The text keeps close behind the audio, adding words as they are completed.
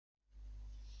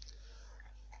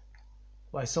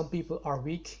why some people are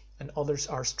weak and others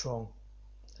are strong,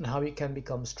 and how you can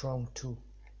become strong too.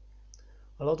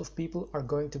 A lot of people are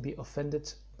going to be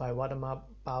offended by what I'm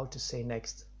about to say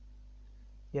next.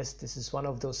 Yes, this is one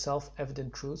of those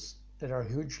self-evident truths that are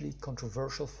hugely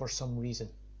controversial for some reason.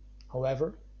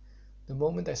 However, the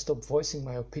moment I stop voicing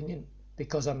my opinion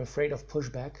because I'm afraid of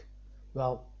pushback,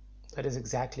 well, that is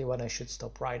exactly when I should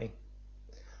stop writing.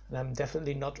 And I'm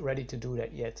definitely not ready to do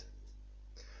that yet.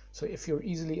 So if you're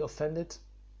easily offended,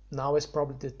 now is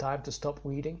probably the time to stop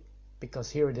reading, because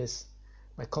here it is,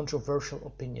 my controversial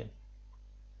opinion.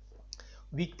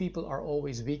 Weak people are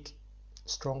always weak,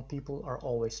 strong people are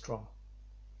always strong.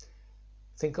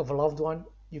 Think of a loved one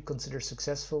you consider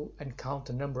successful and count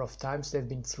the number of times they've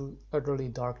been through utterly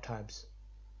dark times.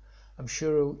 I'm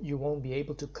sure you won't be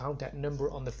able to count that number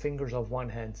on the fingers of one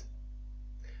hand.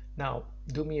 Now,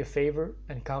 do me a favor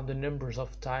and count the numbers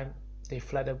of time they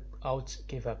flat out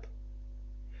give up.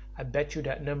 I bet you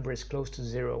that number is close to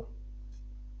 0.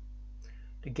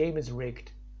 The game is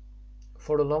rigged.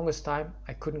 For the longest time,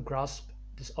 I couldn't grasp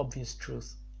this obvious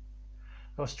truth.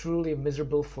 I was truly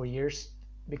miserable for years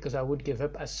because I would give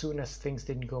up as soon as things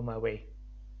didn't go my way.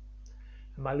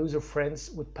 And my loser friends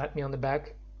would pat me on the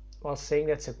back while saying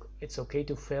that it's okay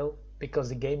to fail because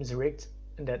the game is rigged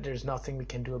and that there's nothing we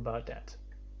can do about that.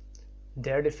 In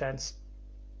their defense,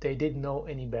 they didn't know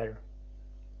any better.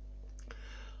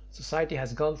 Society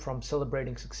has gone from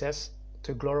celebrating success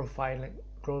to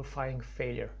glorifying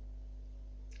failure.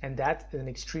 And that is an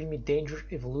extremely dangerous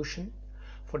evolution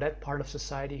for that part of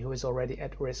society who is already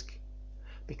at risk,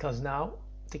 because now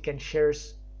they can share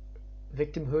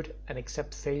victimhood and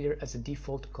accept failure as a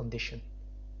default condition.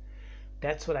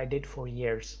 That's what I did for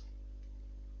years.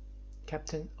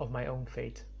 Captain of my own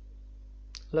fate.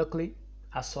 Luckily,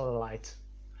 I saw the light.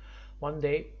 One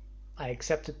day, I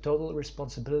accepted total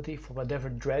responsibility for whatever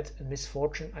dread and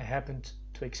misfortune I happened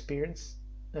to experience,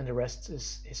 and the rest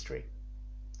is history.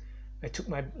 I took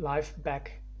my life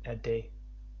back that day.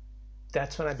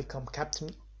 That's when I became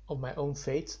captain of my own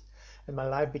fate, and my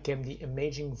life became the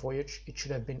amazing voyage it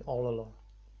should have been all along.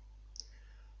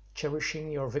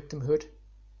 Cherishing your victimhood,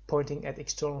 pointing at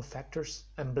external factors,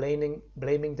 and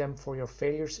blaming them for your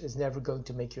failures is never going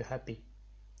to make you happy.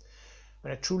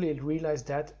 When I truly realized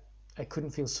that, I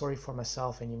couldn't feel sorry for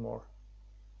myself anymore.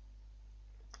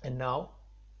 And now,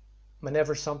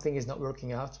 whenever something is not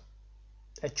working out,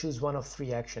 I choose one of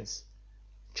 3 actions: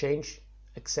 change,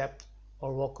 accept,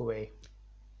 or walk away.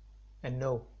 And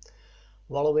no,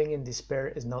 wallowing in despair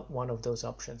is not one of those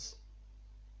options.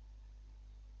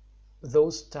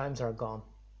 Those times are gone.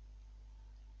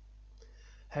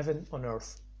 Heaven on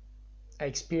earth. I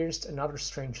experienced another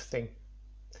strange thing.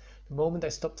 The moment I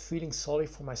stopped feeling sorry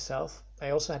for myself, I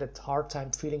also had a hard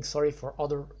time feeling sorry for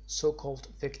other so-called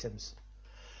victims.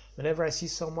 Whenever I see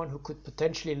someone who could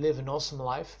potentially live an awesome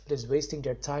life but is wasting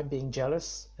their time being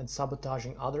jealous and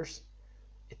sabotaging others,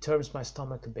 it turns my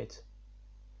stomach a bit.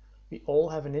 We all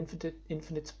have an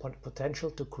infinite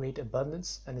potential to create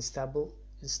abundance and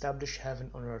establish heaven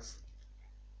on earth.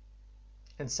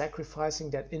 And sacrificing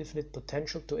that infinite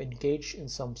potential to engage in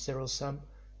some zero-sum,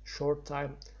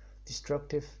 short-time,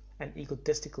 destructive and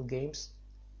egotistical games,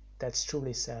 that's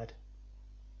truly sad.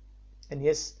 And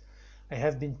yes, I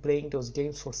have been playing those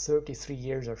games for 33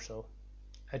 years or so.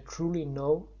 I truly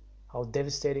know how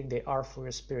devastating they are for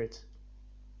your spirit.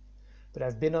 But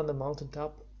I've been on the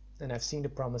mountaintop and I've seen the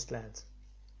promised land.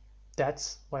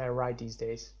 That's why I write these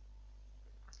days.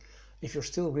 If you're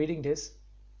still reading this,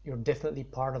 you're definitely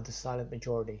part of the silent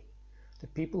majority. The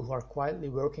people who are quietly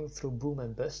working through boom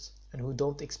and bust and who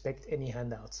don't expect any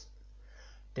handouts.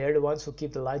 They're the ones who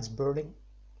keep the lights burning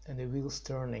and the wheels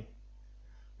turning.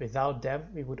 Without them,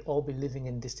 we would all be living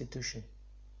in destitution.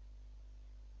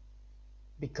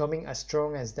 Becoming as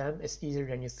strong as them is easier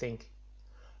than you think.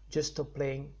 Just stop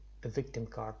playing the victim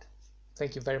card.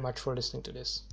 Thank you very much for listening to this.